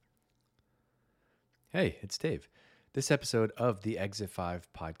Hey, it's Dave. This episode of the Exit 5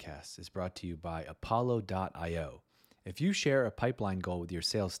 podcast is brought to you by Apollo.io. If you share a pipeline goal with your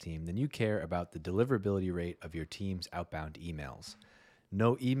sales team, then you care about the deliverability rate of your team's outbound emails.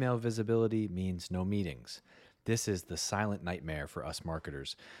 No email visibility means no meetings. This is the silent nightmare for us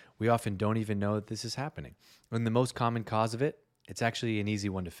marketers. We often don't even know that this is happening. And the most common cause of it, it's actually an easy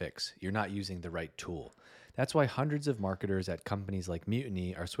one to fix. You're not using the right tool. That's why hundreds of marketers at companies like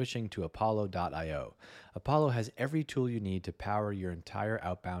Mutiny are switching to Apollo.io. Apollo has every tool you need to power your entire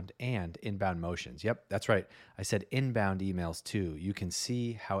outbound and inbound motions. Yep, that's right. I said inbound emails too. You can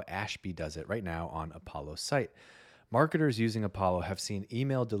see how Ashby does it right now on Apollo's site. Marketers using Apollo have seen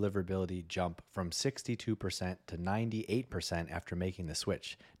email deliverability jump from 62% to 98% after making the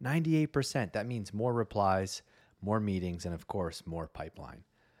switch. 98%, that means more replies, more meetings, and of course, more pipeline.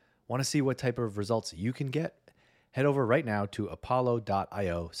 Want to see what type of results you can get? Head over right now to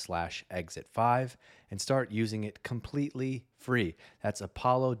apollo.io/exit5 and start using it completely free. That's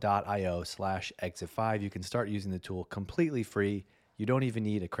apollo.io/exit5. You can start using the tool completely free. You don't even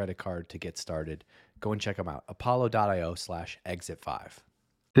need a credit card to get started. Go and check them out. apollo.io/exit5.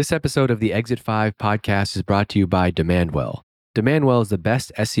 This episode of the Exit 5 podcast is brought to you by Demandwell. Demandwell is the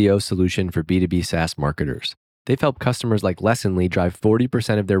best SEO solution for B2B SaaS marketers. They've helped customers like Lessonly drive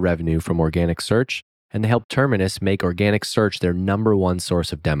 40% of their revenue from organic search, and they helped Terminus make organic search their number one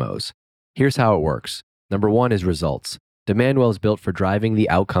source of demos. Here's how it works. Number one is results. Demandwell is built for driving the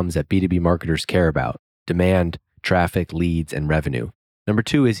outcomes that B2B marketers care about: demand, traffic, leads, and revenue. Number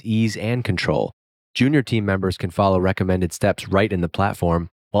two is ease and control. Junior team members can follow recommended steps right in the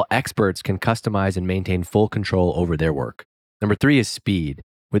platform, while experts can customize and maintain full control over their work. Number three is speed.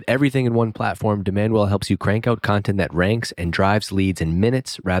 With everything in one platform, Demandwell helps you crank out content that ranks and drives leads in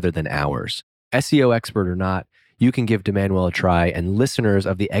minutes rather than hours. SEO expert or not, you can give Demandwell a try, and listeners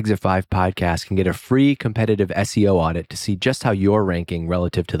of the Exit 5 podcast can get a free competitive SEO audit to see just how you're ranking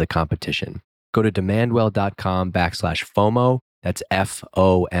relative to the competition. Go to demandwell.com/FOMO, that's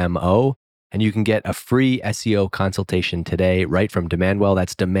FOMO, and you can get a free SEO consultation today right from Demandwell.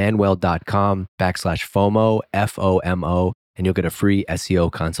 That's demandwell.com/FOMO, FOMO. And you'll get a free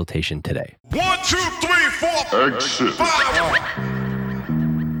SEO consultation today. 1, 2, 3, 4, Exit 5.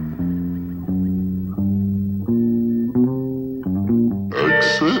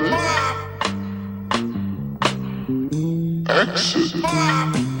 Exit.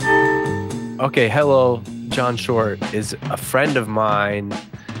 Okay, hello. John Short is a friend of mine.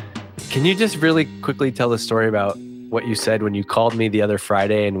 Can you just really quickly tell the story about what you said when you called me the other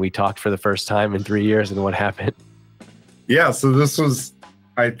Friday and we talked for the first time in 3 years and what happened? Yeah, so this was,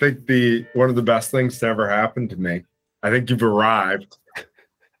 I think, one of the best things to ever happen to me. I think you've arrived.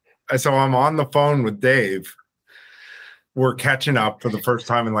 So I'm on the phone with Dave. We're catching up for the first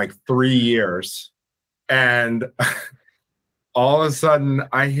time in like 3 years. And all of a sudden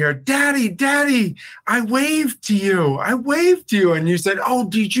I hear, Daddy, I waved to you. And you said, oh,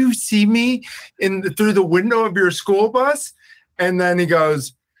 did you see me through the window of your school bus? And then he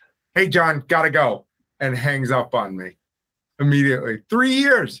goes, hey, John, gotta go, and hangs up on me. Immediately. 3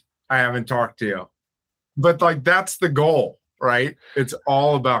 years I haven't talked to you. But like, that's the goal, right? It's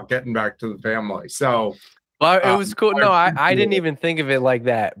all about getting back to the family. So well, it was cool. No, I didn't even think of it like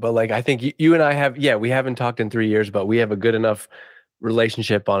that. But like, I think you and I we haven't talked in 3 years, but we have a good enough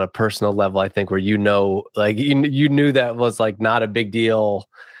relationship on a personal level, I think, where like you knew that was like not a big deal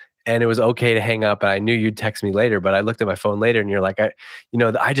and it was okay to hang up. And I knew you'd text me later, but I looked at my phone later and you're like, I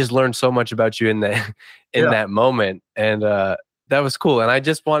just learned so much about you in that moment. And that was cool. And I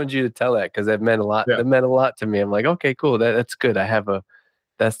just wanted you to tell that because it meant a lot. Yeah. It meant a lot to me. I'm like, okay, cool. That's good.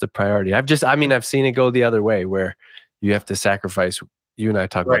 That's the priority. I've seen it go the other way where you have to sacrifice. You and I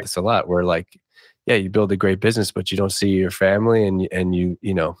talk about this a lot where like, yeah, you build a great business, but you don't see your family and you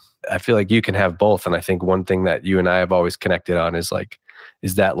I feel like you can have both. And I think one thing that you and I have always connected on is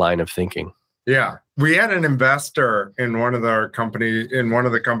that line of thinking. Yeah. We had an investor in one of the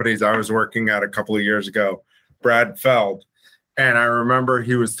companies I was working at a couple of years ago, Brad Feld. And I remember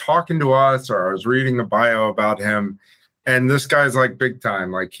he was talking to us, or I was reading a bio about him. And this guy's like big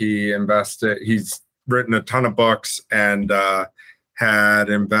time. Like he's written a ton of books and had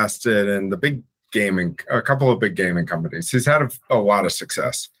invested in a couple of big gaming companies. He's had a lot of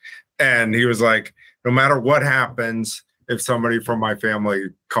success. And he was like, no matter what happens, if somebody from my family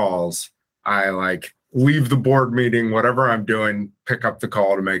calls, I like leave the board meeting, whatever I'm doing, pick up the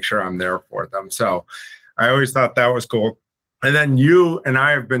call to make sure I'm there for them. So I always thought that was cool. And then you and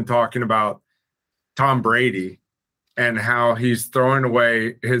I have been talking about Tom Brady and how he's throwing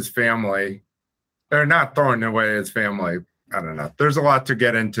away his family, or not throwing away his family, I don't know. There's a lot to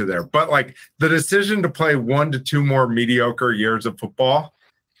get into there. But like the decision to play 1 to 2 more mediocre years of football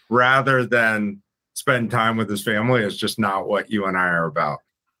rather than spend time with his family is just not what you and I are about.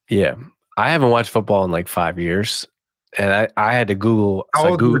 Yeah. I haven't watched football in like 5 years. And I had to Google. How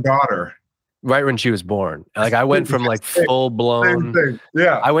old is your daughter? Right when she was born. Like I went from like full blown.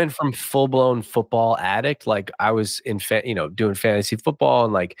 Yeah. I went from full blown football addict. Like I was in, doing fantasy football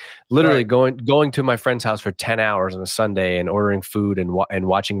and like literally going to my friend's house for 10 hours on a Sunday and ordering food and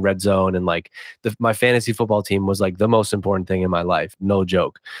watching Red Zone. And like my fantasy football team was like the most important thing in my life. No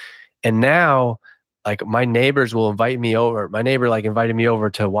joke. And now like my neighbors will invite me over. My neighbor like invited me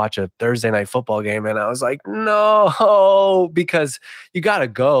over to watch a Thursday night football game. And I was like, no, because you got to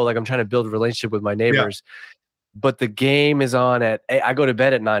go. Like I'm trying to build a relationship with my neighbors, but the game is on I go to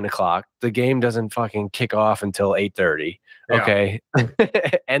bed at 9:00. The game doesn't fucking kick off until 8:30. Okay.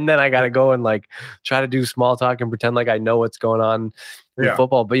 And then I got to go and like try to do small talk and pretend like I know what's going on in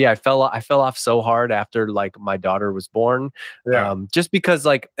football. But yeah, I fell off so hard after like my daughter was born. Just because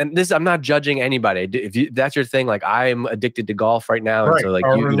like, and this, I'm not judging anybody. If that's your thing, like I'm addicted to golf right now. Right. And so like,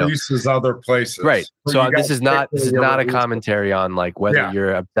 our releases other places. Right. So this is not a commentary on like whether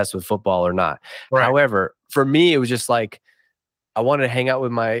you're obsessed with football or not. Right. However, for me, it was just like, I wanted to hang out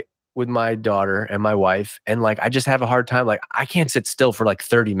with my daughter and my wife. And like, I just have a hard time. Like I can't sit still for like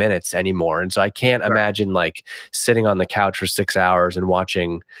 30 minutes anymore. And so I can't imagine like sitting on the couch for 6 hours and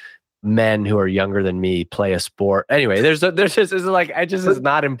watching men who are younger than me play a sport. Anyway, there's just, it's like, I just, is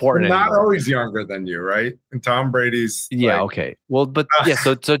not important. Not anymore. Always younger than you, right? And Tom Brady's. Okay. Well, but yeah.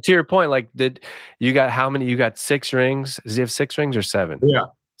 So to your point, like you got how many, you got 6 rings. Does he have 6 rings or 7? Yeah.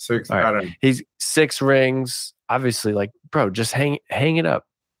 6. Right. He's 6 rings. Obviously like, bro, just hang it up.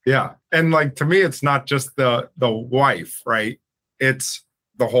 Yeah. And like, to me, it's not just the wife, right? It's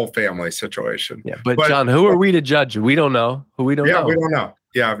the whole family situation. Yeah. But John, who are we to judge? We don't know who we don't know. Yeah, we don't know.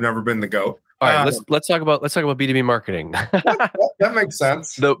 Yeah. I've never been the GOAT. All right. Let's talk about B2B marketing. That makes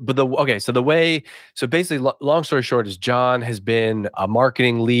sense. So basically long story short is John has been a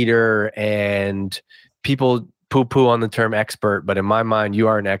marketing leader and people poo-poo on the term expert, but in my mind, you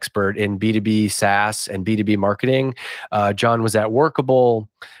are an expert in B2B SaaS and B2B marketing. John was at Workable.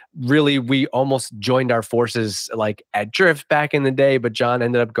 Really, we almost joined our forces like at Drift back in the day, but John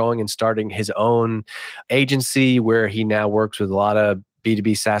ended up going and starting his own agency where he now works with a lot of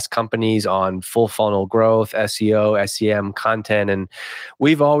B2B SaaS companies on full funnel growth, SEO, SEM content. And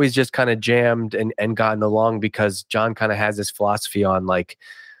we've always just kind of jammed and gotten along because John kind of has this philosophy on like,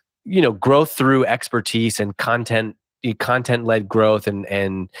 growth through expertise and content-led growth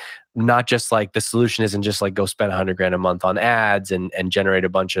and not just like the solution isn't just like go spend $100,000 a month on ads and generate a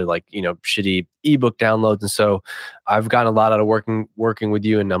bunch of like, shitty ebook downloads. And so I've gotten a lot out of working with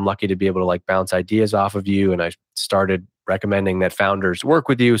you, and I'm lucky to be able to like bounce ideas off of you. And I started recommending that founders work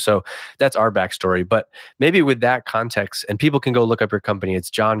with you. So that's our backstory. But maybe with that context, and people can go look up your company. It's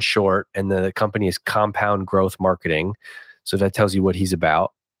John Short, and the company is Compound Growth Marketing. So that tells you what he's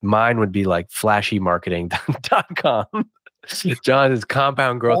about. Mine would be like flashymarketing.com. John is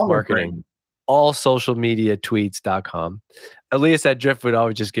Compound Growth Marketing. All social media tweets.com. Elias at Drift would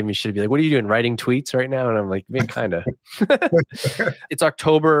always just give me shit. He'd be like, what are you doing? Writing tweets right now? And I'm like, man, kind of. It's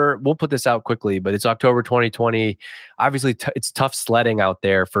October. We'll put this out quickly, but it's October 2020. Obviously, it's tough sledding out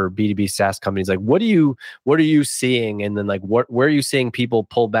there for B2B SaaS companies. Like, what are you seeing? And then like, where are you seeing people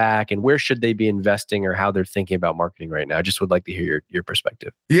pull back, and where should they be investing, or how they're thinking about marketing right now? I just would like to hear your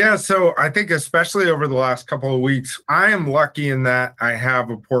perspective. Yeah. So I think especially over the last couple of weeks, I am lucky in that I have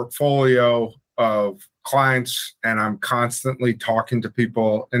a portfolio of clients, and I'm constantly talking to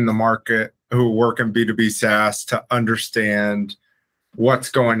people in the market who work in B2B SaaS to understand what's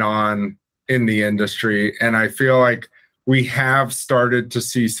going on in the industry. And I feel like we have started to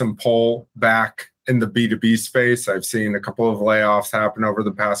see some pull back in the B2B space. I've seen a couple of layoffs happen over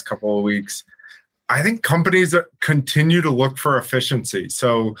the past couple of weeks. I think companies continue to look for efficiency.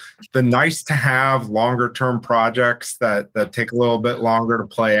 So the nice to have longer term projects that take a little bit longer to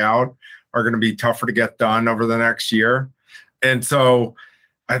play out are going to be tougher to get done over the next year. And so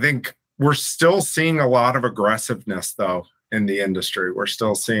I think we're still seeing a lot of aggressiveness, though, in the industry. We're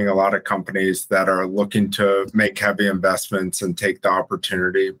still seeing a lot of companies that are looking to make heavy investments and take the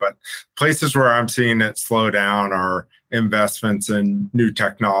opportunity. But places where I'm seeing it slow down are investments in new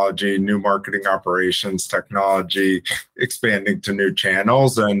technology, new marketing operations, technology, expanding to new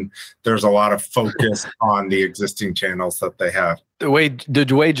channels. And there's a lot of focus on the existing channels that they have. The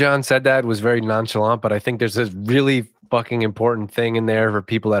way John said that was very nonchalant, but I think there's this really fucking important thing in there for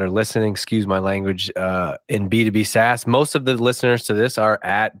people that are listening, excuse my language, in B2B SaaS. Most of the listeners to this are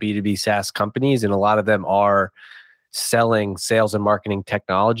at B2B SaaS companies, and a lot of them are selling sales and marketing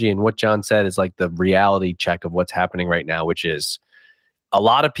technology. And what John said is like the reality check of what's happening right now, which is a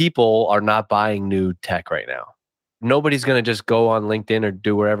lot of people are not buying new tech right now. Nobody's going to just go on LinkedIn or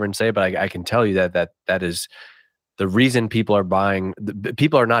do wherever and say, but I can tell you that is the reason people are buying.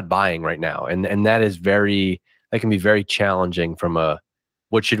 People are not buying right now. And that can be very challenging from a,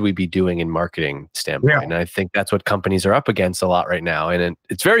 what should we be doing in marketing standpoint? Yeah. And I think that's what companies are up against a lot right now. And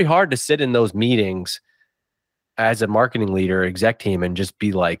it's very hard to sit in those meetings as a marketing leader, exec team, and just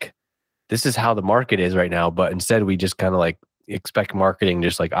be like, this is how the market is right now. But instead we just kind of like expect marketing,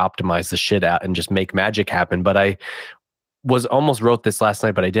 just like optimize the shit out and just make magic happen. But I was almost wrote this last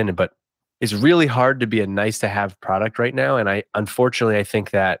night, but I didn't. But it's really hard to be a nice to have product right now. And I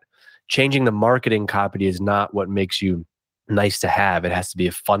think that changing the marketing copy is not what makes you nice to have. It has to be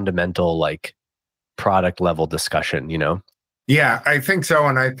a fundamental like product level discussion, you know? Yeah, I think so.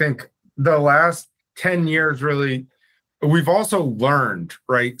 And I think the last 10 years really, we've also learned,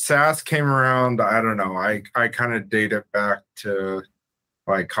 right? SaaS came around, I don't know, I kind of date it back to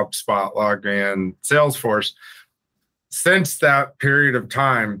like HubSpot, Logman, Salesforce. Since that period of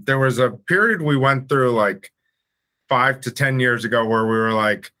time, there was a period we went through like 5 to 10 years ago where we were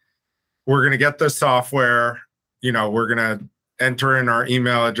like, we're going to get this software, we're going to enter in our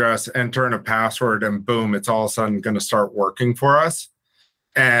email address, enter in a password, and boom, it's all of a sudden going to start working for us.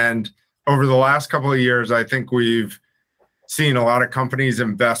 And over the last couple of years, I think we've seen a lot of companies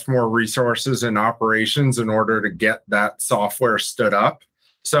invest more resources in operations in order to get that software stood up.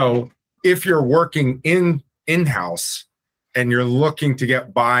 So if you're working in-house and you're looking to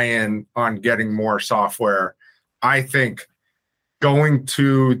get buy-in on getting more software, I think going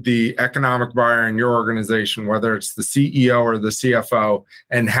to the economic buyer in your organization, whether it's the CEO or the CFO,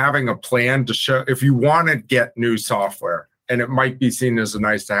 and having a plan to show if you want to get new software, and it might be seen as a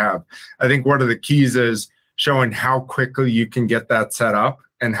nice to have. I think one of the keys is showing how quickly you can get that set up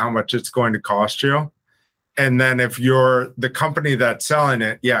and how much it's going to cost you. And then if you're the company that's selling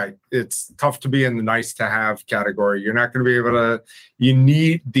it, yeah, it's tough to be in the nice to have category. You're not going to be able to, you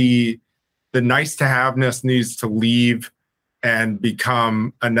need the nice to have-ness needs to leave and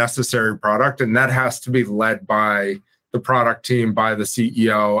become a necessary product. And that has to be led by the product team, by the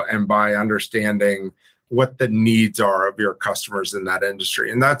CEO, and by understanding what the needs are of your customers in that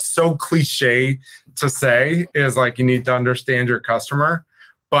industry. And that's so cliche to say, is like you need to understand your customer,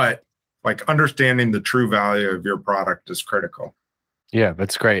 but like understanding the true value of your product is critical. Yeah,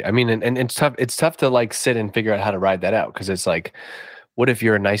 that's great. I mean, and it's tough to like sit and figure out how to ride that out, because it's like, what if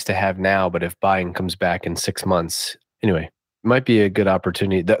you're nice to have now, but if buying comes back in 6 months? Anyway, it might be a good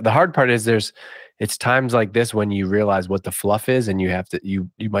opportunity. The hard part is it's times like this when you realize what the fluff is, and you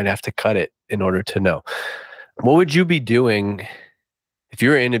might have to cut it in order to know. What would you be doing if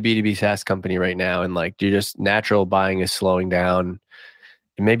you're in a B2B SaaS company right now and like you're just natural buying is slowing down,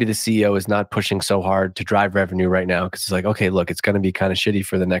 and maybe the CEO is not pushing so hard to drive revenue right now because it's like, okay, look, it's going to be kind of shitty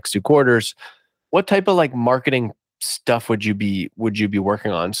for the next 2 quarters. What type of like marketing stuff would you be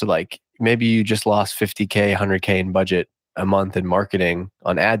working on? So like maybe you just lost 50K, 100K in budget a month in marketing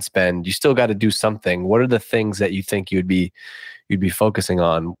on ad spend. You still got to do something. What are the things that you think you'd be focusing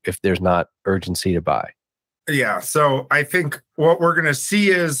on if there's not urgency to buy? Yeah. So I think what we're going to see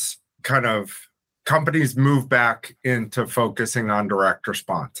is kind of companies move back into focusing on direct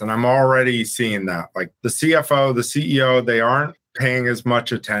response. And I'm already seeing that. Like the CFO, the CEO, they aren't paying as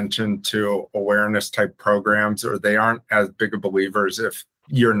much attention to awareness type programs, or they aren't as big of believers if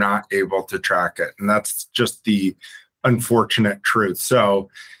you're not able to track it. And that's just the unfortunate truth. So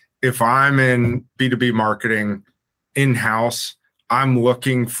if I'm in B2B marketing in-house, I'm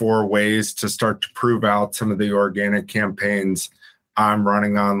looking for ways to start to prove out some of the organic campaigns I'm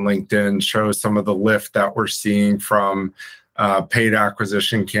running on LinkedIn, show some of the lift that we're seeing from paid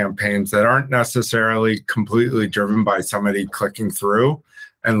acquisition campaigns that aren't necessarily completely driven by somebody clicking through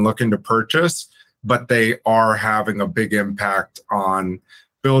and looking to purchase, but they are having a big impact on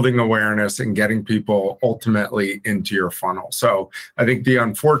building awareness and getting people ultimately into your funnel. So I think the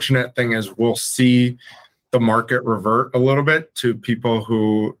unfortunate thing is we'll see the market revert a little bit to people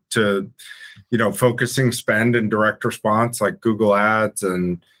who focusing spend in direct response like Google Ads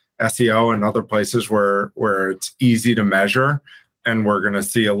and SEO and other places where it's easy to measure. And we're going to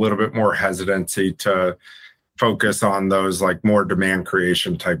see a little bit more hesitancy to focus on those like more demand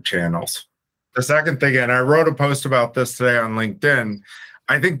creation type channels. The second thing, and I wrote a post about this today on LinkedIn,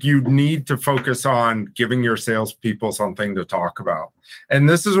 I think you need to focus on giving your salespeople something to talk about. And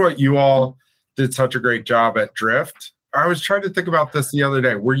this is what you all did such a great job at Drift. I was trying to think about this the other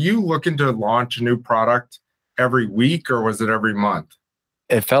day. Were you looking to launch a new product every week, or was it every month?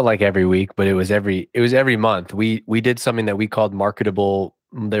 It felt like every week, but it was every month. We did something that we called marketable.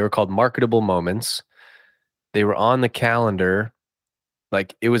 They were called marketable moments. They were on the calendar.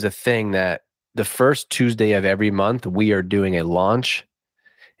 Like it was a thing that the first Tuesday of every month, we are doing a launch.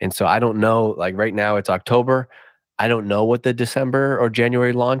 And so I don't know, like right now it's October. I don't know what the December or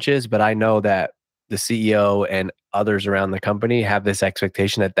January launch is, but I know that the CEO and others around the company have this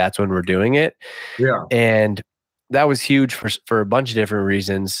expectation that that's when we're doing it. Yeah. And that was huge for a bunch of different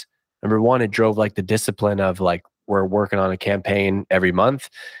reasons. Number one, it drove like the discipline of like, we're working on a campaign every month.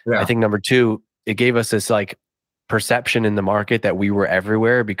 Yeah. I think number two, it gave us this like perception in the market that we were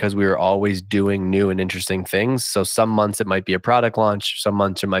everywhere because we were always doing new and interesting things. So some months it might be a product launch, some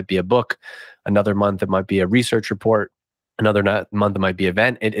months it might be a book, another month it might be a research report, another month it might be an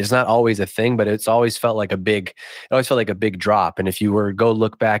event. It's not always a thing, but it always felt like a big drop. And if you were to go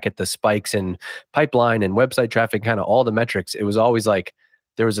look back at the spikes in pipeline and website traffic, kind of all the metrics, it was always like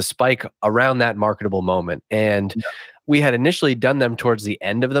there was a spike around that marketable moment. And we had initially done them towards the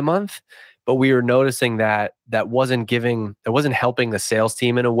end of the month, but we were noticing that wasn't helping the sales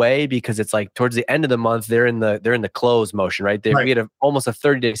team in a way, because it's like towards the end of the month, they're in the close motion, right? We had almost a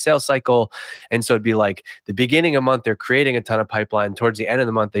 30-day sales cycle. And so it'd be like the beginning of the month, they're creating a ton of pipeline. Towards the end of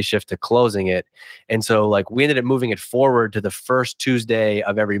the month, they shift to closing it. And so like we ended up moving it forward to the first Tuesday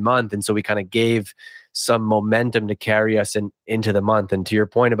of every month. And so we kind of gave some momentum to carry us into the month. And to your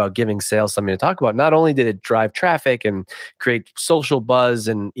point about giving sales something to talk about, not only did it drive traffic and create social buzz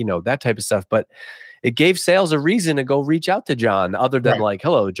and, that type of stuff, but it gave sales a reason to go reach out to John other than like,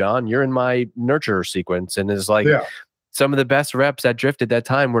 hello, John, you're in my nurture sequence. And it's like some of the best reps that Drift at that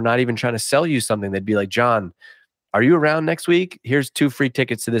time were not even trying to sell you something. They'd be like, John, are you around next week? Here's 2 free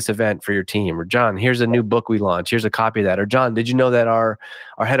tickets to this event for your team. Or John, here's a new book we launched. Here's a copy of that. Or John, did you know that our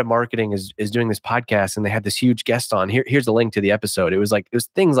head of marketing is doing this podcast and they had this huge guest on? Here's a link to the episode. It was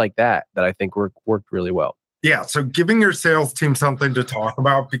things like that I think worked really well. Yeah. So giving your sales team something to talk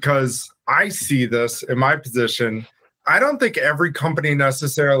about, because I see this in my position. I don't think every company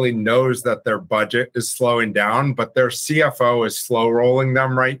necessarily knows that their budget is slowing down, but their CFO is slow rolling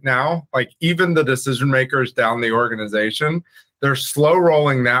them right now. Like even the decision makers down the organization, they're slow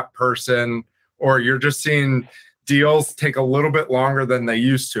rolling that person, or you're just seeing deals take a little bit longer than they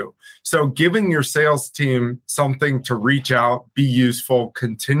used to. So giving your sales team something to reach out, be useful,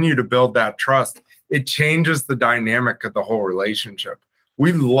 continue to build that trust, it changes the dynamic of the whole relationship.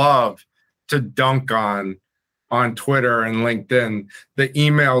 We love to dunk on Twitter and LinkedIn, the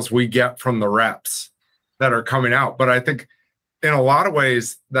emails we get from the reps that are coming out. But I think in a lot of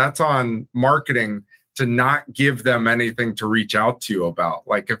ways, that's on marketing to not give them anything to reach out to you about.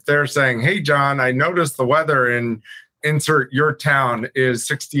 Like if they're saying, hey, John, I noticed the weather in insert your town is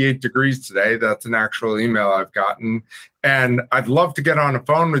 68 degrees today. That's an actual email I've gotten. And I'd love to get on a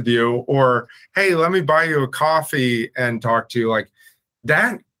phone with you. Or, hey, let me buy you a coffee and talk to you. Like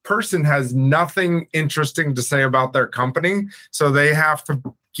that person has nothing interesting to say about their company. So they have to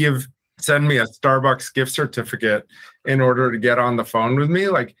send me a Starbucks gift certificate in order to get on the phone with me.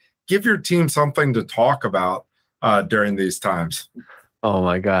 Like give your team something to talk about during these times. Oh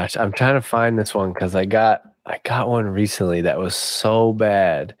my gosh. I'm trying to find this one because I got one recently that was so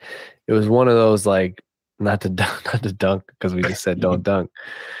bad. It was one of those like, not to dunk because we just said don't dunk.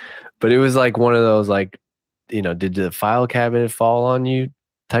 But it was like one of those like, did the file cabinet fall on you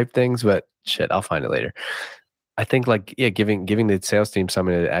type things? But shit, I'll find it later. I think like, giving the sales team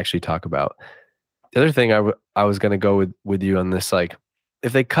something to actually talk about. The other thing I was going to go with you on this, like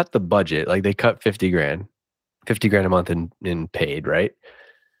if they cut the budget, like they cut $50,000 a month in paid, right?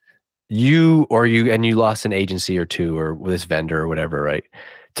 You lost an agency or two or this vendor or whatever, right?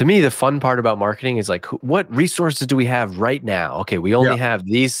 To me, the fun part about marketing is like, what resources do we have right now? Okay, we only have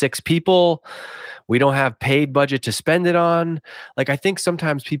these 6 people. We don't have paid budget to spend it on. Like, I think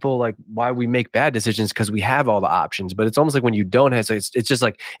sometimes people like why we make bad decisions because we have all the options, but it's almost like when you don't have, so it's just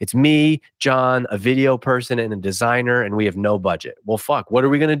like, it's me, John, a video person and a designer, and we have no budget. Well, fuck, what are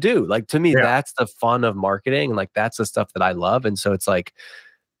we going to do? Like, to me, that's the fun of marketing. And like, that's the stuff that I love. And so it's like,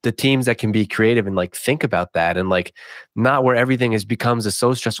 the teams that can be creative and like think about that and like not where everything becomes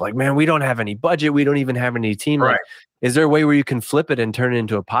so stressful. Like, man, we don't have any budget. We don't even have any team. Right. Like, is there a way where you can flip it and turn it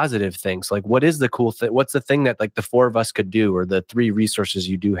into a positive thing? So like, what is the cool thing? What's the thing that like the 4 of us could do, or the 3 resources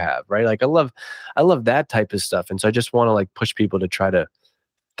you do have, right? Like I love that type of stuff. And so I just want to like push people to try to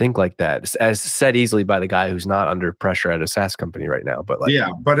think like that, as said easily by the guy who's not under pressure at a SaaS company right now. But like,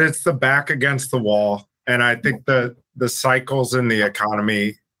 but it's the back against the wall. And I think the cycles in the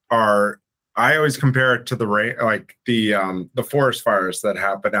economy I always compare it to the forest fires that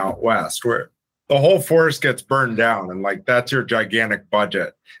happen out west, where the whole forest gets burned down, and like that's your gigantic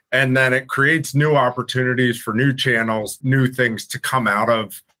budget. And then it creates new opportunities for new channels, new things to come out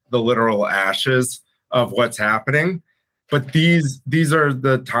of the literal ashes of what's happening. But these are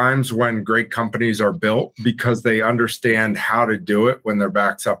the times when great companies are built, because they understand how to do it when their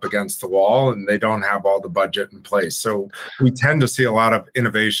back's up against the wall and they don't have all the budget in place. So we tend to see a lot of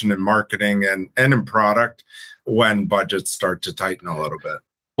innovation in marketing and in product when budgets start to tighten a little bit.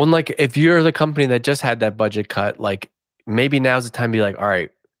 Well, like if you're the company that just had that budget cut, like maybe now's the time to be like, all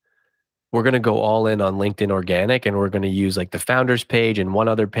right, we're going to go all in on LinkedIn organic, and we're going to use like the founders page and one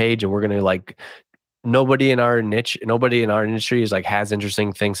other page, and we're going to like, nobody in our niche, nobody in our industry is like has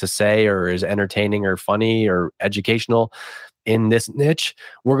interesting things to say or is entertaining or funny or educational in this niche.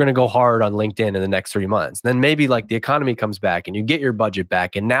 We're going to go hard on LinkedIn in the next 3 months. Then maybe like the economy comes back and you get your budget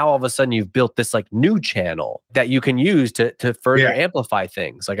back, and now all of a sudden you've built this like new channel that you can use to further amplify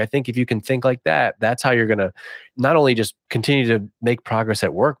things. Like I think if you can think like that, that's how you're going to not only just continue to make progress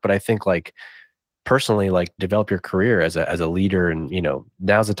at work, but I think like personally, like develop your career as a leader. And you know,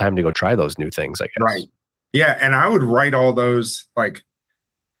 now's the time to go try those new things, I guess. Right. Yeah. And I would write all those, like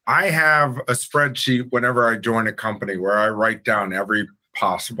I have a spreadsheet whenever I join a company where I write down every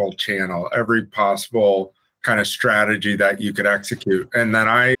possible channel, every possible kind of strategy that you could execute. And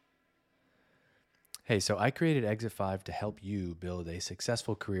then Hey, so I created Exit 5 to help you build a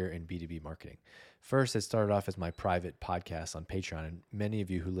successful career in B2B marketing. First, it started off as my private podcast on Patreon, and many of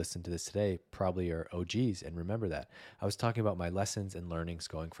you who listen to this today probably are OGs and remember that. I was talking about my lessons and learnings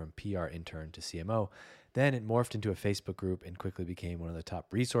going from PR intern to CMO. Then it morphed into a Facebook group and quickly became one of the top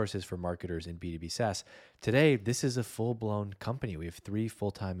resources for marketers in B2B SaaS. Today, this is a full-blown company. We have 3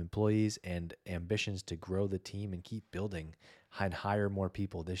 full-time employees and ambitions to grow the team and keep building and hire more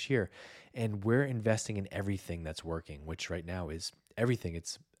people this year. And we're investing in everything that's working, which right now is everything.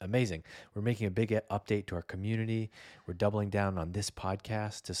 It's amazing. We're making a big update to our community. We're doubling down on this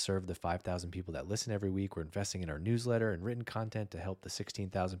podcast to serve the 5,000 people that listen every week. We're investing in our newsletter and written content to help the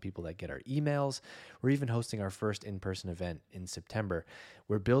 16,000 people that get our emails. We're even hosting our first in-person event in September.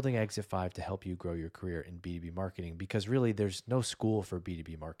 We're building Exit 5 to help you grow your career in B2B marketing, because really there's no school for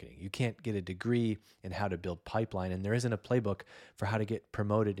B2B marketing. You can't get a degree in how to build pipeline, and there isn't a playbook for how to get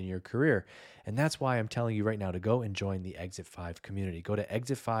promoted in your career. And that's why I'm telling you right now to go and join the Exit 5 community. Go to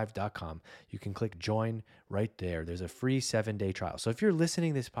exit5.com. You can click join right there. There's a free 7-day trial. So if you're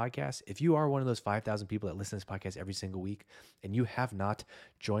listening to this podcast, if you are one of those 5,000 people that listen to this podcast every single week and you have not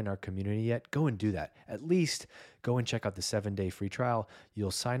joined our community yet, go and do that. At least go and check out the 7-day free trial.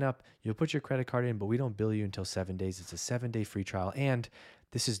 You'll sign up, you'll put your credit card in, but we don't bill you until 7 days. It's a 7-day free trial. And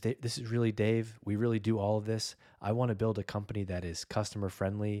this is really Dave. We really do all of this. I want to build a company that is customer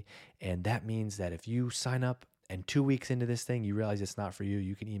friendly. And that means that if you sign up and 2 weeks into this thing, you realize it's not for you,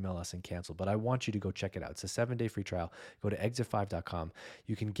 you can email us and cancel. But I want you to go check it out. It's a 7-day free trial. Go to exit5.com.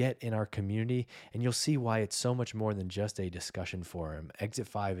 You can get in our community and you'll see why it's so much more than just a discussion forum. Exit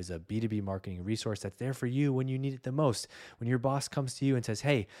 5 is a B2B marketing resource that's there for you when you need it the most. When your boss comes to you and says,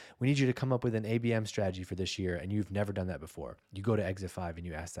 hey, we need you to come up with an ABM strategy for this year, and you've never done that before, you go to Exit 5 and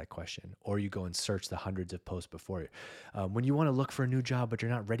you ask that question, or you go and search the hundreds of posts before you. When you want to look for a new job, but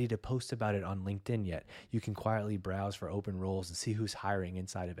you're not ready to post about it on LinkedIn yet, you can quietly browse for open roles and see who's hiring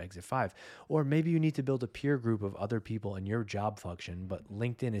inside of Exit 5. Or maybe you need to build a peer group of other people in your job function, but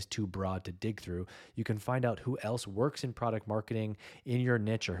LinkedIn is too broad to dig through. You can find out who else works in product marketing in your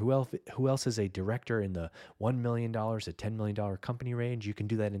niche, or who else is a director in the $1 million to $10 million company range. You can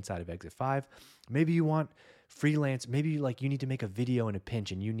do that inside of Exit 5. Maybe you want freelance, maybe you need to make a video in a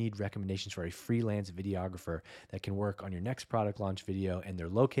pinch and you need recommendations for a freelance videographer that can work on your next product launch video, and they're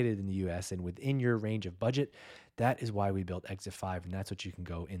located in the US and within your range of budget. That is why we built Exit 5, and that's what you can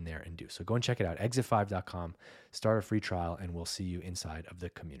go in there and do. So go and check it out, exit5.com, start a free trial, and we'll see you inside of the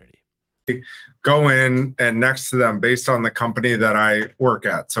community. Go in, and next to them, based on the company that I work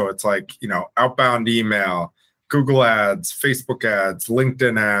at. So it's like, outbound email, Google ads, Facebook ads,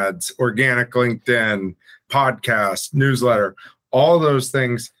 LinkedIn ads, organic LinkedIn, podcast, newsletter, all those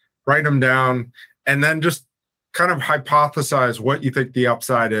things, write them down, and then just kind of hypothesize what you think the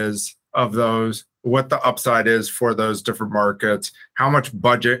upside is of those, what the upside is for those different markets, how much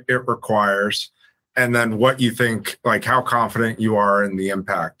budget it requires, and then what you think, like how confident you are in the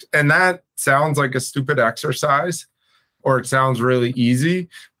impact. And that sounds like a stupid exercise, or it sounds really easy,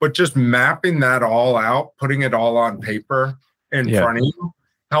 but just mapping that all out, putting it all on paper in front of you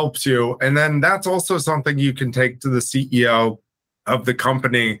helps you. And then that's also something you can take to the CEO of the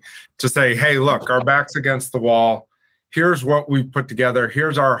company to say, hey, look, our back's against the wall. Here's what we put together.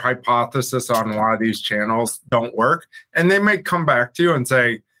 Here's our hypothesis on why these channels don't work. And they may come back to you and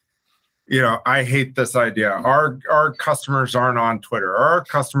say, I hate this idea. Our customers aren't on Twitter. Our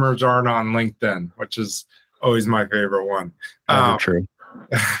customers aren't on LinkedIn, which is always my favorite one. True.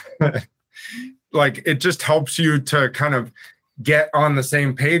 Like it just helps you to kind of get on the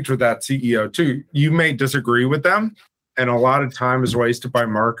same page with that CEO too. You may disagree with them, and a lot of time is wasted by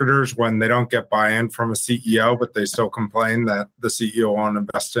marketers when they don't get buy-in from a CEO, but they still complain that the CEO won't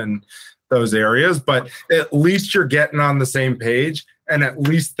invest in those areas. But at least you're getting on the same page, and at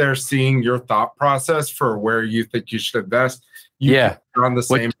least they're seeing your thought process for where you think you should invest. You're on the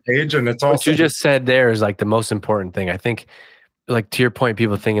same page, and it's also what you just said there is like the most important thing. I think, like to your point,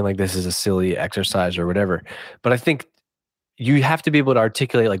 people thinking like this is a silly exercise or whatever, but I think you have to be able to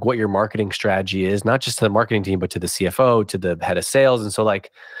articulate like what your marketing strategy is, not just to the marketing team, but to the CFO, to the head of sales. And so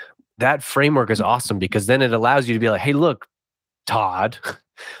like that framework is awesome because then it allows you to be like, hey, look, Todd,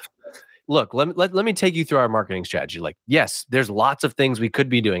 look, let me take you through our marketing strategy. Like, yes, there's lots of things we could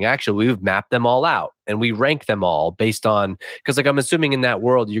be doing. Actually, we've mapped them all out and we rank them all based on, because like I'm assuming in that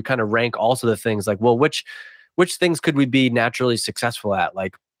world, you kind of rank also the things like, well, which things could we be naturally successful at?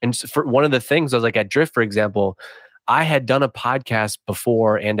 Like, and for one of the things I was like at Drift, for example, I had done a podcast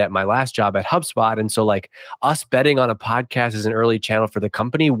before and at my last job at HubSpot. And so like us betting on a podcast as an early channel for the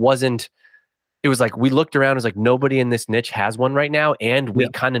company it was like, we looked around, it was like, nobody in this niche has one right now. And we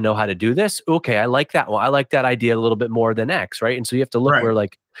kind of know how to do this. Okay. I like that one. I like that idea a little bit more than X. Right. And so you have to look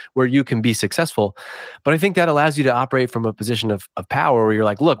where you can be successful. But I think that allows you to operate from a position of power where you're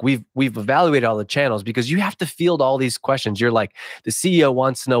like, look, we've evaluated all the channels, because you have to field all these questions. You're like, the CEO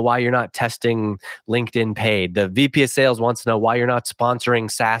wants to know why you're not testing LinkedIn paid. The VP of sales wants to know why you're not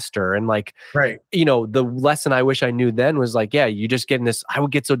sponsoring SaaStr. And like, the lesson I wish I knew then was like, yeah, you just get in this, I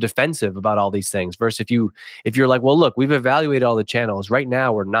would get so defensive about all these things versus if you're like, well, look, we've evaluated all the channels right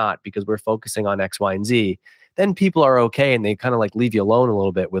now. We're not, because we're focusing on X, Y, and Z. Then people are okay, and they kind of like leave you alone a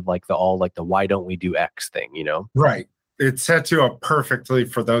little bit with like the why don't we do X thing, Right. It sets you up perfectly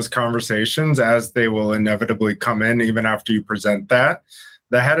for those conversations, as they will inevitably come in even after you present that.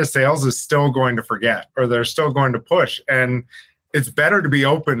 The head of sales is still going to forget, or they're still going to push. And it's better to be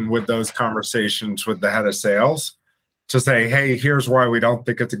open with those conversations with the head of sales to say, hey, here's why we don't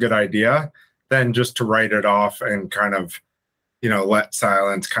think it's a good idea, than just to write it off and kind of, let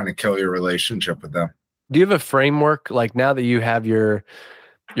silence kind of kill your relationship with them. Do you have a framework, like now that you have your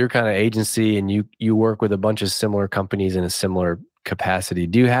kind of agency and you work with a bunch of similar companies in a similar capacity?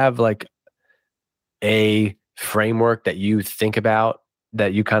 Do you have like a framework that you think about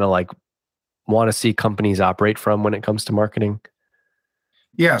that you kind of like want to see companies operate from when it comes to marketing?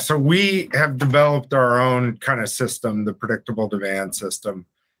 Yeah, so we have developed our own kind of system, the predictable demand system.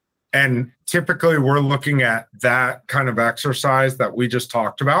 And typically we're looking at that kind of exercise that we just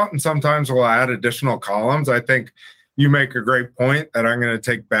talked about. And sometimes we'll add additional columns. I think you make a great point that I'm going to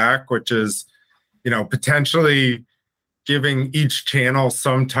take back, which is, potentially giving each channel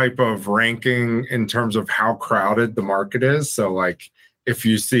some type of ranking in terms of how crowded the market is. So like if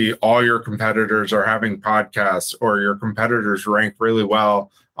you see all your competitors are having podcasts, or your competitors rank really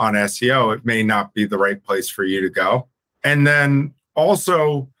well on SEO, it may not be the right place for you to go. And then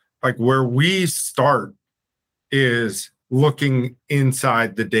also, like where we start is looking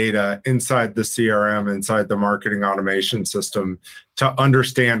inside the data, inside the CRM, inside the marketing automation system to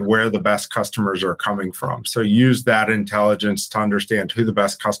understand where the best customers are coming from. So use that intelligence to understand who the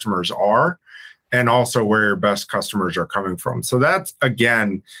best customers are and also where your best customers are coming from. So that,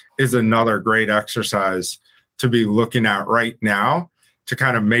 again, is another great exercise to be looking at right now to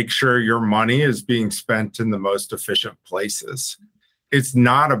kind of make sure your money is being spent in the most efficient places. It's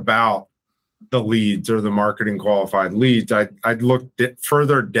not about the leads or the marketing qualified leads. I'd look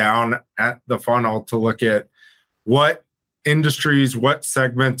further down at the funnel to look at what industries, what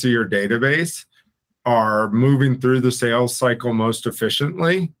segments of your database are moving through the sales cycle most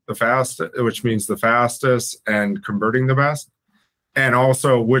efficiently, which means the fastest and converting the best, and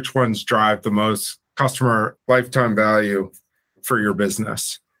also which ones drive the most customer lifetime value for your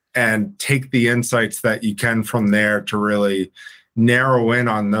business, and take the insights that you can from there to really narrow in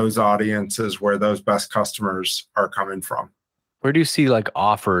on those audiences where those best customers are coming from. Where do you see like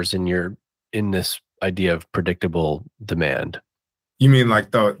offers in this idea of predictable demand? You mean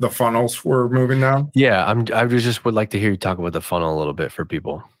like the funnels we're moving now? Yeah, I just would like to hear you talk about the funnel a little bit for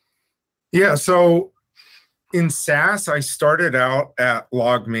people. Yeah, so in SaaS, I started out at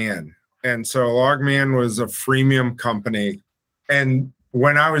Logman. And so Logman was a freemium company. And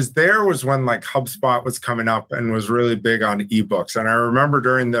when I was there was when like HubSpot was coming up and was really big on ebooks. And I remember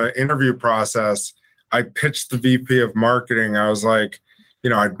during the interview process, I pitched the VP of marketing. I was like,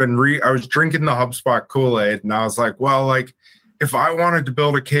 I was drinking the HubSpot Kool-Aid, and I was like, well, like if I wanted to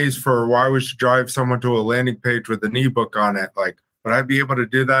build a case for why we should drive someone to a landing page with an ebook on it, like, would I be able to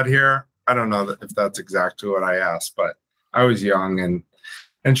do that here? I don't know if that's exactly what I asked, but I was young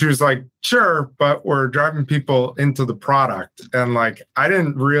and she was like, sure, but we're driving people into the product. And like, I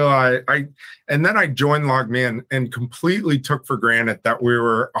didn't realize and then I joined LogMeIn and completely took for granted that we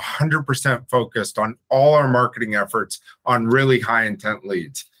were 100% focused on all our marketing efforts on really high intent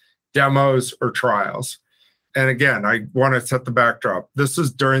leads, demos or trials. And again, I want to set the backdrop. This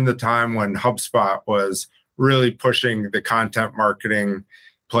is during the time when HubSpot was really pushing the content marketing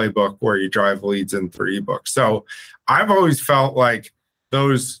playbook where you drive leads in through ebooks. So I've always felt like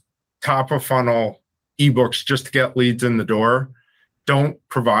those top of funnel ebooks just to get leads in the door don't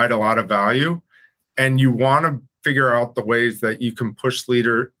provide a lot of value. And you want to figure out the ways that you can push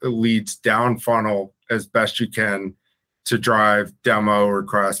leads down funnel as best you can to drive demo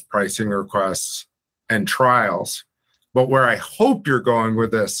requests, pricing requests, and trials. But where I hope you're going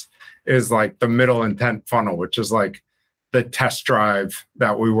with this is like the middle intent funnel, which is like the test drive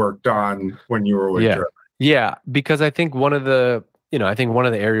that we worked on when you were with Drift. Yeah, because I think one of the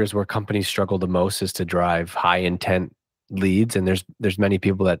areas where companies struggle the most is to drive high intent leads. And there's many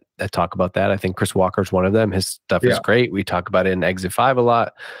people that talk about that. I think Chris Walker's one of them. His stuff is great. We talk about it in Exit 5 a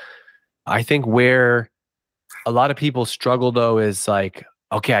lot. I think where a lot of people struggle though is like,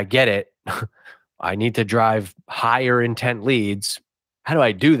 okay, I get it. I need to drive higher intent leads. How do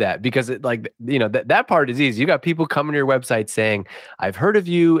I do that? Because that part is easy. You got people coming to your website saying, I've heard of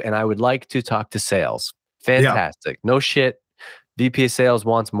you and I would like to talk to sales. Fantastic. No shit. VP of sales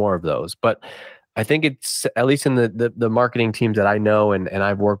wants more of those. But I think it's, at least in the marketing teams that I know and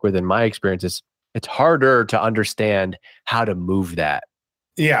I've worked with in my experiences, it's harder to understand how to move that.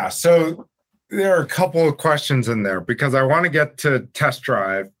 Yeah. So there are a couple of questions in there because I want to get to test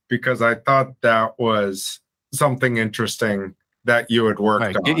drive because I thought that was something interesting that you had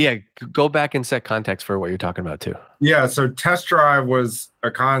worked on. Yeah, go back and set context for what you're talking about too. Yeah, so test drive was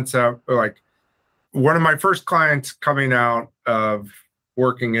a concept, like one of my first clients coming out of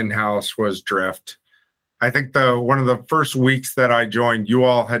working in-house was Drift. I think one of the first weeks that I joined, you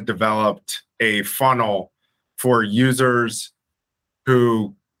all had developed a funnel for users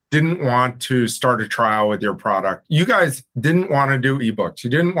who didn't want to start a trial with your product. You guys didn't want to do ebooks. You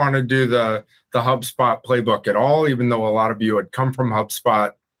didn't want to do the HubSpot playbook at all, even though a lot of you had come from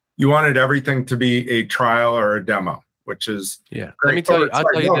HubSpot. You wanted everything to be a trial or a demo, which is great. Let me tell you,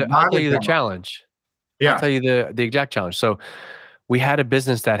 I'll tell you the challenge. Yeah. I'll tell you the exact challenge. So we had a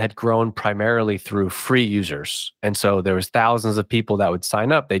business that had grown primarily through free users. And so there was thousands of people that would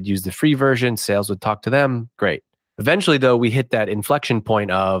sign up. They'd use the free version. Sales would talk to them. Great. Eventually, though, we hit that inflection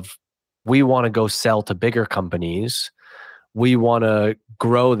point of we want to go sell to bigger companies. We want to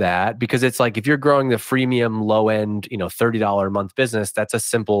grow that because it's like if you're growing the freemium low end, $30 a month business, that's a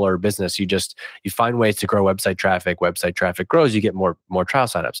simpler business. You find ways to grow website traffic. Website traffic grows, you get more trial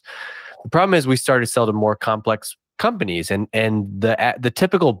signups. The problem is we started to sell to more complex companies, and the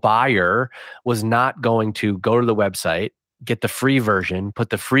typical buyer was not going to go to the website, get the free version, put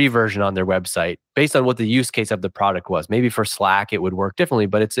the free version on their website based on what the use case of the product was. Maybe for Slack it would work differently,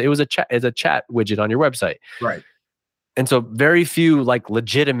 but it's a chat widget on your website. Right. And so very few like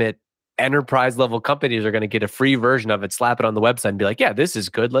legitimate enterprise level companies are going to get a free version of it, slap it on the website and be like, yeah, this is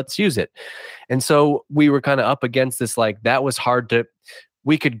good. Let's use it. And so we were kind of up against this, like that was hard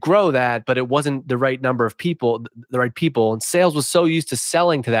we could grow that, but it wasn't the right number of people, the right people. And sales was so used to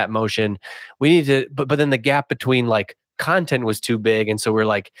selling to that motion. We needed to, but then the gap between like content was too big. And so we're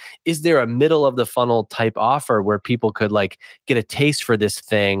like, is there a middle of the funnel type offer where people could like get a taste for this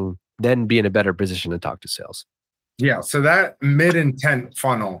thing, then be in a better position to talk to sales? Yeah. So that mid-intent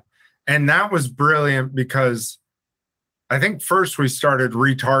funnel, and that was brilliant because I think first we started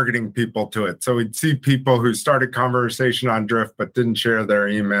retargeting people to it. So we'd see people who started conversation on Drift but didn't share their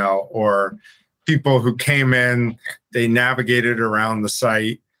email, or people who came in, they navigated around the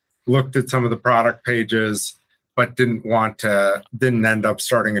site, looked at some of the product pages, but didn't end up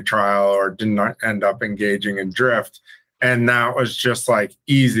starting a trial or didn't end up engaging in Drift. And that was just like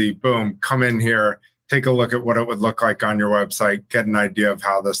easy, boom, come in here, take a look at what it would look like on your website, get an idea of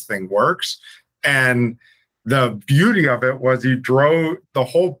how this thing works. And the beauty of it was the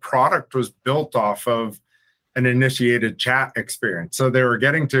whole product was built off of an initiated chat experience. So they were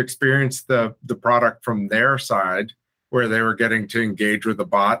getting to experience the product from their side, where they were getting to engage with the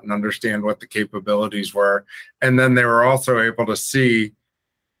bot and understand what the capabilities were. And then they were also able to see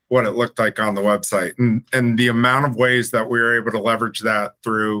what it looked like on the website. And the amount of ways that we were able to leverage that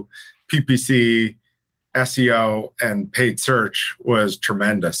through PPC, SEO, and paid search was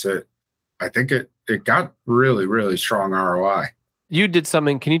tremendous. I think it got really, really strong ROI. You did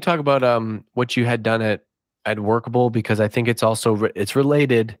something. Can you talk about what you had done at Workable? Because I think it's also it's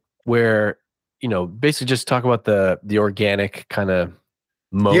related. Where basically just talk about the organic kind of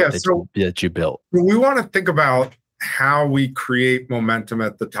moat that you built. We want to think about how we create momentum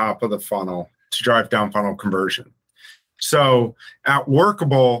at the top of the funnel to drive down funnel conversion. So at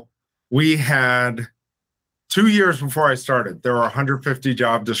Workable, we had 2 years before I started, there were 150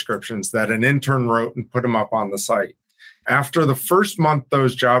 job descriptions that an intern wrote and put them up on the site. After the first month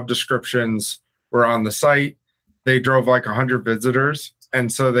those job descriptions were on the site, they drove like 100 visitors.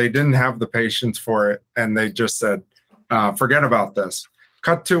 And so they didn't have the patience for it. And they just said, forget about this.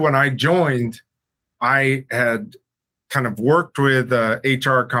 Cut to when I joined, I had kind of worked with a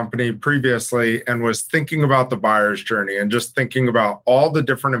HR company previously and was thinking about the buyer's journey and just thinking about all the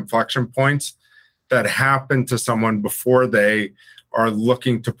different inflection points that happen to someone before they are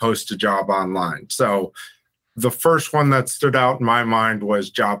looking to post a job online. So the first one that stood out in my mind was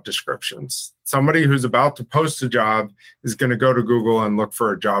job descriptions. Somebody who's about to post a job is going to go to Google and look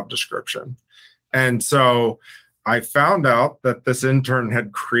for a job description. And so I found out that this intern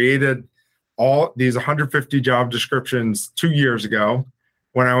had created all these 150 job descriptions 2 years ago.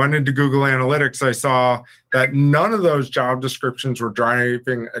 When I went into Google Analytics, I saw that none of those job descriptions were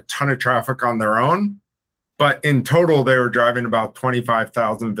driving a ton of traffic on their own, but in total, they were driving about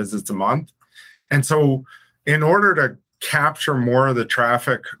 25,000 visits a month. And so in order to capture more of the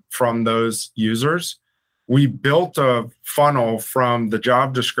traffic from those users, we built a funnel from the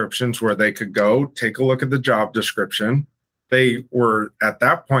job descriptions where they could go take a look at the job description. They were at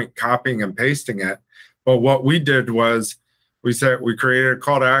that point copying and pasting it. But what we did was we created a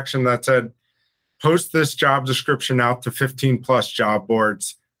call to action that said, post this job description out to 15 plus job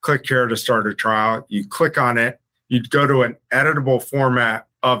boards. Click here to start a trial. You click on it. You'd go to an editable format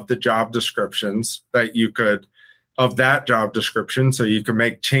of the job descriptions of that job description. So you can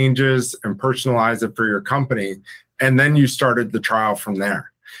make changes and personalize it for your company. And then you started the trial from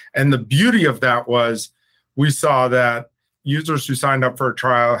there. And the beauty of that was we saw that users who signed up for a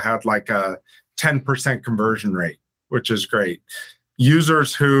trial had like a 10% conversion rate, which is great.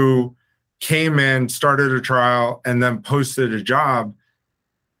 Users who came in, started a trial, and then posted a job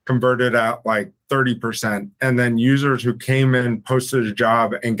converted at like 30%. And then users who came in, posted a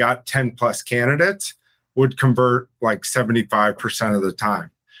job, and got 10 plus candidates would convert like 75% of the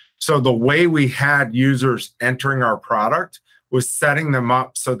time. So the way we had users entering our product was setting them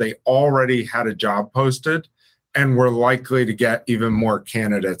up so they already had a job posted and were likely to get even more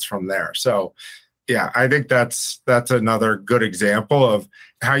candidates from there. So yeah, I think that's another good example of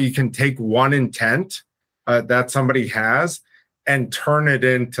how you can take one intent that somebody has and turn it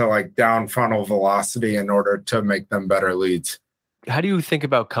into like down funnel velocity in order to make them better leads. How do you think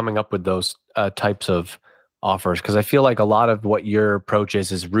about coming up with those types of offers? Because I feel like a lot of what your approach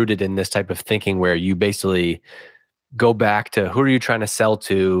is rooted in this type of thinking where you basically go back to who are you trying to sell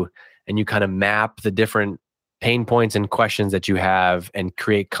to, and you kind of map the different pain points and questions that you have and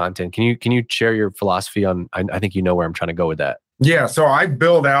create content. Can you share your philosophy on, I think you know where I'm trying to go with that. Yeah. So I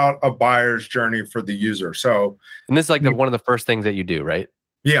build out a buyer's journey for the user. And this is like one of the first things that you do, right?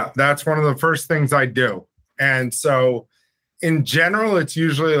 Yeah. That's one of the first things I do. And so in general, it's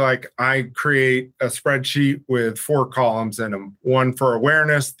usually like I create a spreadsheet with 4 columns in them, one for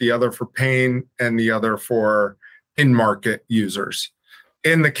awareness, the other for pain, and the other for in-market users.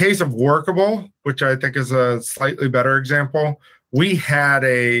 In the case of Workable, which I think is a slightly better example, we had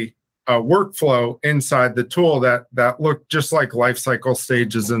a workflow inside the tool that looked just like life cycle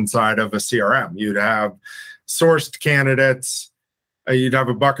stages inside of a CRM. You'd have sourced candidates, you'd have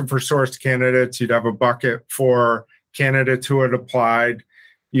a bucket for sourced candidates, you'd have a bucket for candidates who had applied,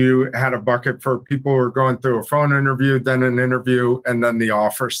 you had a bucket for people who were going through a phone interview, then an interview, and then the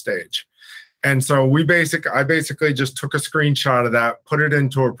offer stage. And so I basically just took a screenshot of that, put it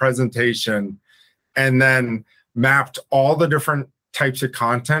into a presentation, and then mapped all the different types of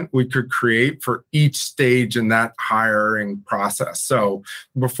content we could create for each stage in that hiring process. So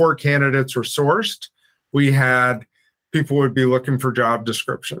before candidates were sourced, we had people would be looking for job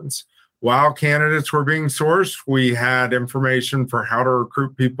descriptions. While candidates were being sourced, we had information for how to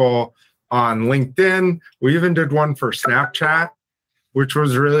recruit people on LinkedIn. We even did one for Snapchat, which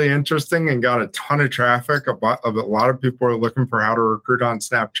was really interesting and got a ton of traffic. A lot of people were looking for how to recruit on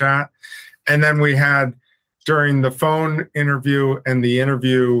Snapchat. And then we had, during the phone interview and the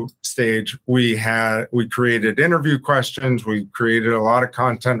interview stage, we created interview questions. We created a lot of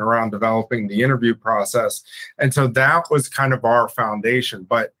content around developing the interview process. And so that was kind of our foundation.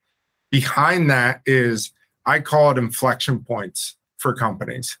 But behind that is, I call it inflection points for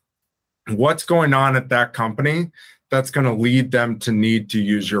companies. what's going on at that company that's going to lead them to need to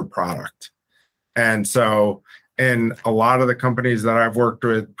use your product. And so in a lot of the companies that I've worked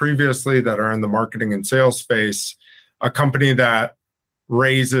with previously that are in the marketing and sales space, a company that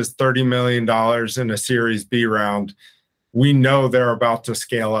raises $30 million in a Series B round, we know they're about to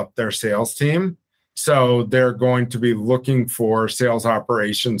scale up their sales team. So they're going to be looking for sales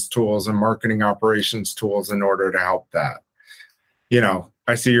operations tools and marketing operations tools in order to help that.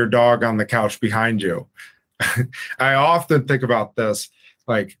 I see your dog on the couch behind you. I often think about this,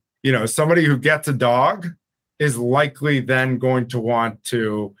 like, somebody who gets a dog is likely then going to want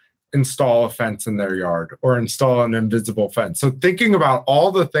to install a fence in their yard or install an invisible fence. So thinking about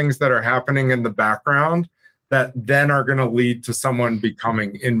all the things that are happening in the background that then are going to lead to someone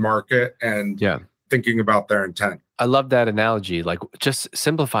becoming in market and thinking about their intent. I love that analogy. Like, just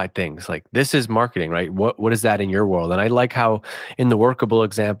simplify things. Like, this is marketing, right? What is that in your world? And I like how in the workable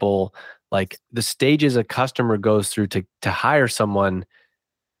example, like the stages a customer goes through to hire someone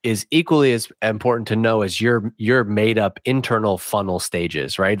is equally as important to know as your made up internal funnel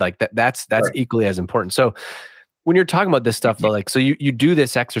stages, right? Like that's right. Equally as important. So when you're talking about this stuff though, like, so you do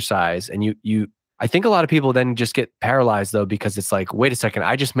this exercise and you I think a lot of people then just get paralyzed though, because it's like, wait a second,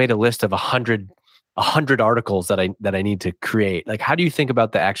 I just made a list of 100 articles that I need to create. Like, how do you think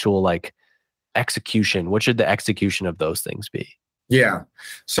about the actual like execution? What should the execution of those things be? Yeah.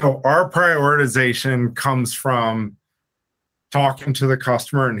 So our prioritization comes from talking to the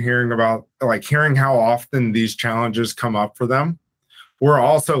customer and hearing how often these challenges come up for them. We're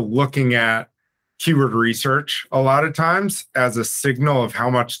also looking at keyword research a lot of times as a signal of how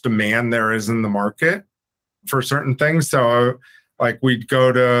much demand there is in the market for certain things. So like we'd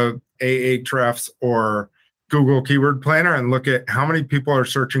go to Ahrefs or Google Keyword Planner and look at how many people are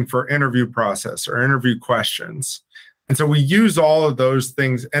searching for interview process or interview questions. And so we use all of those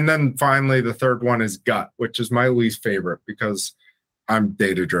things. And then finally, the third one is gut, which is my least favorite because I'm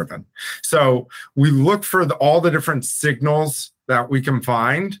data driven. So we look for all the different signals that we can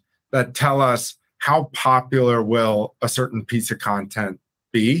find that tell us how popular will a certain piece of content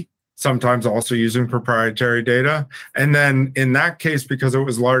be, sometimes also using proprietary data. And then in that case, because it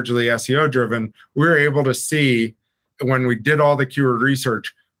was largely SEO driven, we were able to see when we did all the keyword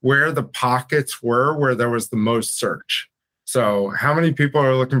research, where the pockets were, where there was the most search. So how many people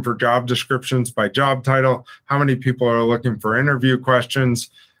are looking for job descriptions by job title? How many people are looking for interview questions?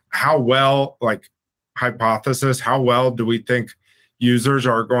 How well, like hypothesis, how well do we think users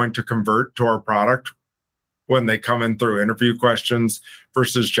are going to convert to our product when they come in through interview questions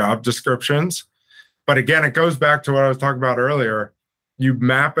versus job descriptions? But again, it goes back to what I was talking about earlier. You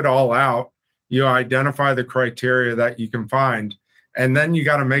map it all out, you identify the criteria that you can find, and then you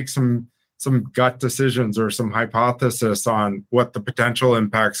got to make some gut decisions or some hypothesis on what the potential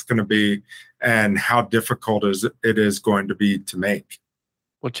impact's going to be and how difficult it is going to be to make.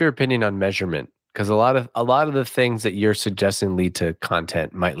 What's your opinion on measurement? Because a lot of the things that you're suggesting lead to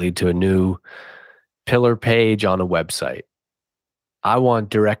content might lead to a new pillar page on a website. I want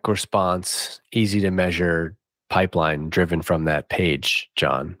direct response, easy to measure pipeline driven from that page,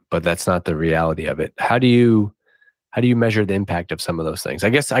 John, but that's not the reality of it. How do you measure the impact of some of those things? I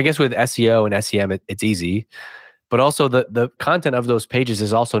guess with SEO and SEM, it's easy, but also the content of those pages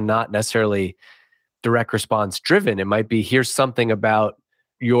is also not necessarily direct response driven. It might be, here's something about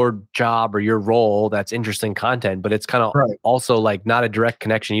your job or your role that's interesting content, but it's kind of also like not a direct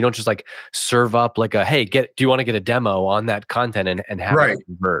connection. You don't just like serve up like a, hey, do you want to get a demo on that content and have it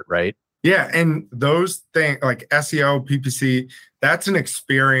convert, right? Yeah. And those things like SEO, PPC, that's an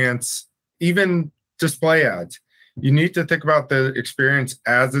experience, even display ads. You need to think about the experience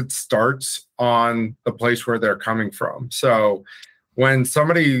as it starts on the place where they're coming from. So when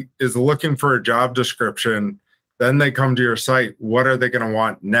somebody is looking for a job description, then they come to your site, what are they going to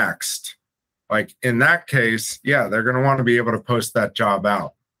want next? Like in that case, yeah, they're going to want to be able to post that job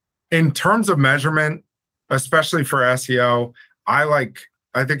out. In terms of measurement, especially for SEO, I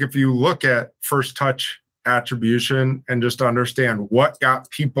think if you look at first touch attribution and just understand what got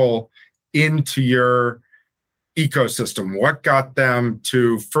people into your ecosystem, what got them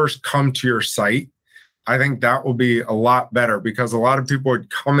to first come to your site, I think that will be a lot better, because a lot of people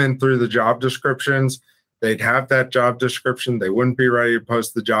would come in through the job descriptions. They'd have that job description. They wouldn't be ready to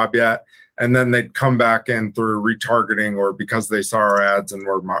post the job yet. And then they'd come back in through retargeting or because they saw our ads and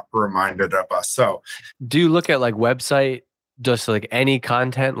were reminded of us. So do you look at like website, just like any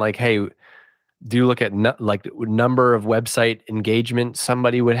content? Like, hey, do you look at like number of website engagement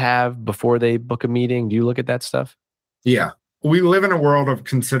somebody would have before they book a meeting? Do you look at that stuff? Yeah. We live in a world of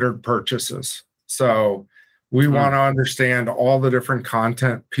considered purchases. So We want to understand all the different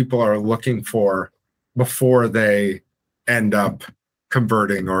content people are looking for before they end up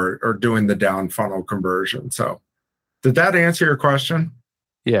converting or doing the down funnel conversion. So did that answer your question?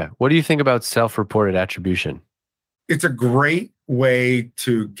 Yeah. What do you think about self-reported attribution? It's a great way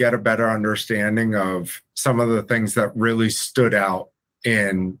to get a better understanding of some of the things that really stood out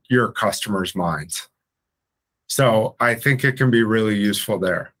in your customers' minds. So I think it can be really useful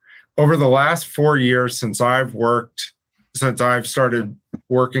there. Over the last 4 years since I've started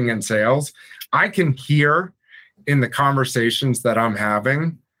working in sales, I can hear in the conversations that I'm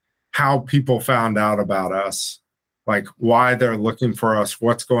having how people found out about us, like why they're looking for us,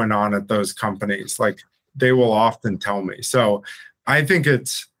 what's going on at those companies. Like they will often tell me. So I think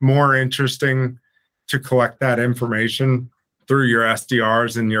it's more interesting to collect that information through your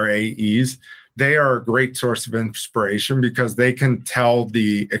SDRs and your AEs. They are a great source of inspiration because they can tell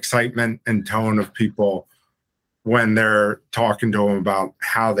the excitement and tone of people when they're talking to them about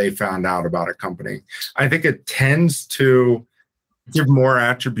how they found out about a company. I think it tends to give more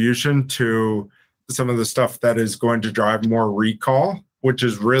attribution to some of the stuff that is going to drive more recall, which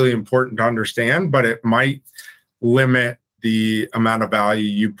is really important to understand, but it might limit the amount of value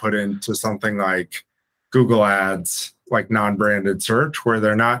you put into something like Google Ads, like non-branded search, where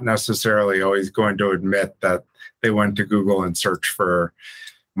they're not necessarily always going to admit that they went to Google and searched for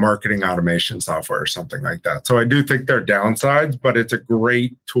marketing automation software or something like that. So I do think there are downsides, but it's a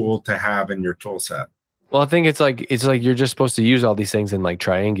great tool to have in your tool set. Well, I think it's like you're just supposed to use all these things and like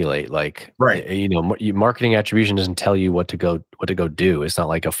triangulate. Like, right. You know, marketing attribution doesn't tell you what to go do. It's not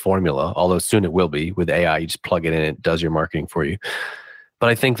like a formula, although soon it will be with AI. You just plug it in, it does your marketing for you. But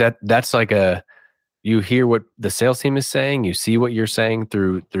I think that's like you hear what the sales team is saying, you see what you're saying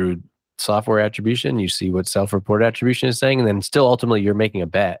through software attribution, you see what self-reported attribution is saying, and then still ultimately you're making a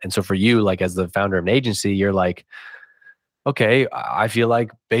bet. And so for you, like as the founder of an agency, you're like, okay, I feel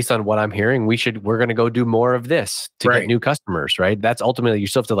like based on what I'm hearing, we're going to go do more of this to get new customers, right? That's ultimately, you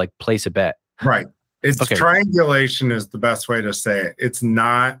still have to like place a bet. Right. It's triangulation is the best way to say it. It's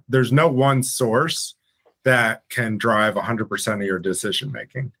not, there's no one source that can drive 100% of your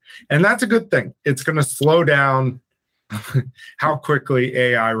decision-making. And that's a good thing. It's going to slow down how quickly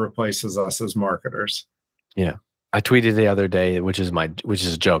AI replaces us as marketers. Yeah. I tweeted the other day, which is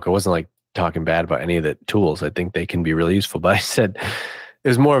a joke. I wasn't like talking bad about any of the tools. I think they can be really useful, but I said it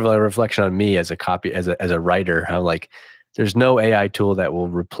was more of a reflection on me as a writer. How like there's no AI tool that will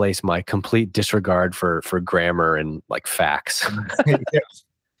replace my complete disregard for grammar and like facts. Yes.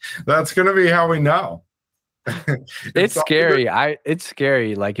 That's going to be how we know. It's scary. It's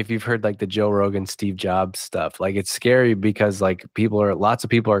scary. Like if you've heard like the Joe Rogan, Steve Jobs stuff, like it's scary because like lots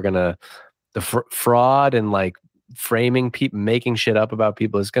of people are gonna, the fraud and like framing people, making shit up about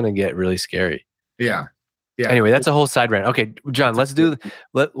people is gonna get really scary. Yeah. Anyway, that's a whole side rant. Okay, John,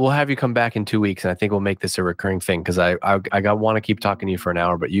 we'll have you come back in 2 weeks, and I think we'll make this a recurring thing because I want to keep talking to you for an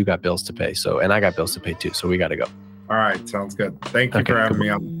hour, but you got bills to pay, and I got bills to pay too, so we got to go. All right, sounds good. Thank you for having me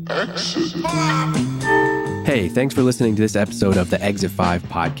on. Hey, thanks for listening to this episode of the Exit 5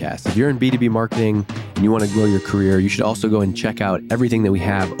 podcast. If you're in B2B marketing and you want to grow your career, you should also go and check out everything that we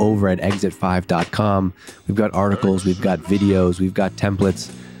have over at exit5.com. We've got articles, we've got videos, we've got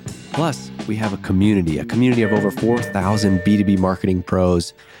templates. Plus, we have a community of over 4,000 B2B marketing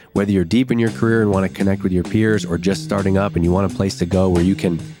pros. Whether you're deep in your career and want to connect with your peers or just starting up and you want a place to go where you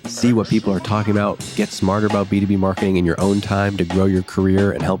can see what people are talking about, get smarter about B2B marketing in your own time to grow your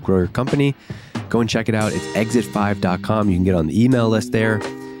career and help grow your company, go and check it out. It's exit5.com. You can get on the email list there.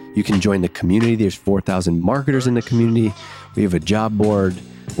 You can join the community. There's 4,000 marketers in the community. We have a job board.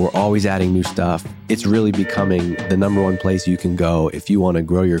 We're always adding new stuff. It's really becoming the number one place you can go if you want to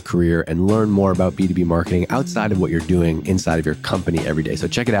grow your career and learn more about B2B marketing outside of what you're doing inside of your company every day. So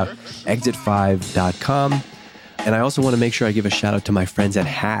check it out, exit5.com. And I also want to make sure I give a shout out to my friends at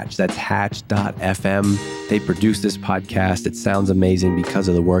Hatch. That's hatch.fm. They produce this podcast. It sounds amazing because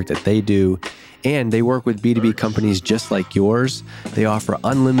of the work that they do. And they work with B2B companies just like yours. They offer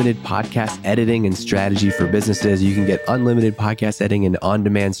unlimited podcast editing and strategy for businesses. You can get unlimited podcast editing and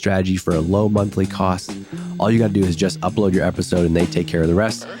on-demand strategy for a low monthly cost. All you got to do is just upload your episode and they take care of the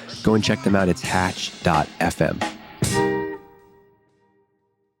rest. Go and check them out. It's hatch.fm.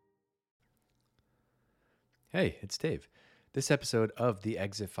 Hey, it's Dave. This episode of the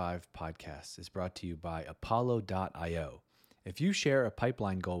Exit 5 podcast is brought to you by Apollo.io. If you share a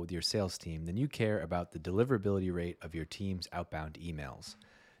pipeline goal with your sales team, then you care about the deliverability rate of your team's outbound emails.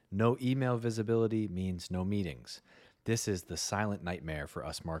 No email visibility means no meetings. This is the silent nightmare for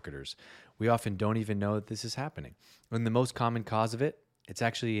us marketers. We often don't even know that this is happening. And the most common cause of it It's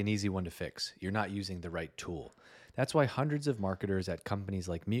actually an easy one to fix. You're not using the right tool. That's why hundreds of marketers at companies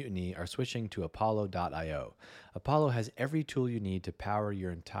like Mutiny are switching to Apollo.io. Apollo has every tool you need to power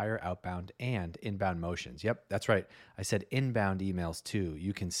your entire outbound and inbound motions. Yep, that's right. I said inbound emails too.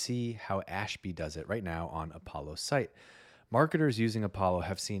 You can see how Ashby does it right now on Apollo's site. Marketers using Apollo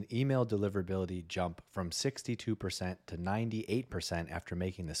have seen email deliverability jump from 62% to 98% after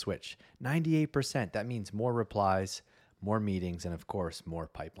making the switch. 98%, that means more replies, more meetings, and of course, more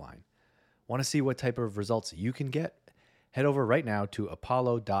pipeline. Want to see what type of results you can get? Head over right now to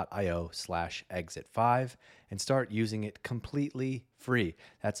apollo.io/exit5 and start using it completely free.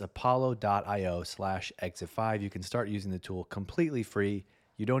 That's apollo.io/exit5. You can start using the tool completely free.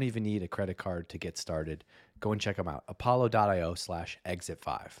 You don't even need a credit card to get started. Go and check them out.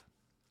 apollo.io/exit5.